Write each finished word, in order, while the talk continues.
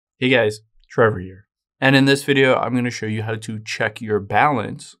Hey guys, Trevor here. And in this video, I'm going to show you how to check your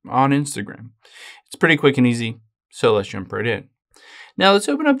balance on Instagram. It's pretty quick and easy, so let's jump right in. Now let's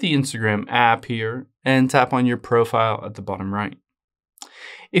open up the Instagram app here and tap on your profile at the bottom right.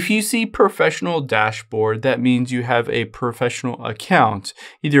 If you see professional dashboard, that means you have a professional account,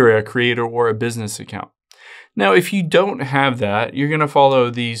 either a creator or a business account. Now, if you don't have that, you're going to follow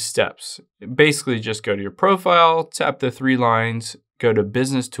these steps. Basically, just go to your profile, tap the three lines, go to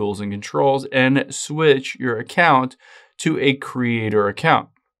Business Tools and Controls, and switch your account to a creator account.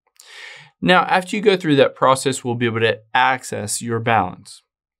 Now, after you go through that process, we'll be able to access your balance.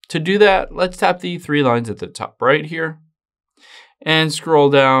 To do that, let's tap the three lines at the top right here and scroll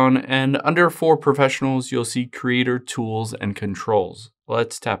down, and under For Professionals, you'll see Creator Tools and Controls.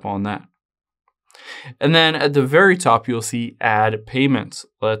 Let's tap on that. And then at the very top, you'll see Add Payments.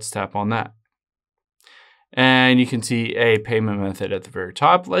 Let's tap on that. And you can see a payment method at the very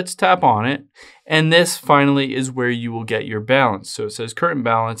top. Let's tap on it. And this finally is where you will get your balance. So it says current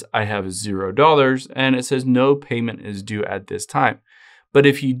balance, I have $0, and it says no payment is due at this time. But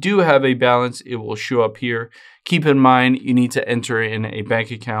if you do have a balance, it will show up here. Keep in mind, you need to enter in a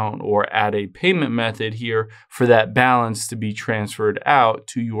bank account or add a payment method here for that balance to be transferred out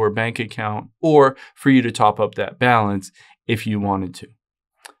to your bank account or for you to top up that balance if you wanted to.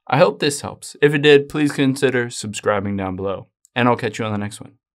 I hope this helps. If it did, please consider subscribing down below, and I'll catch you on the next one.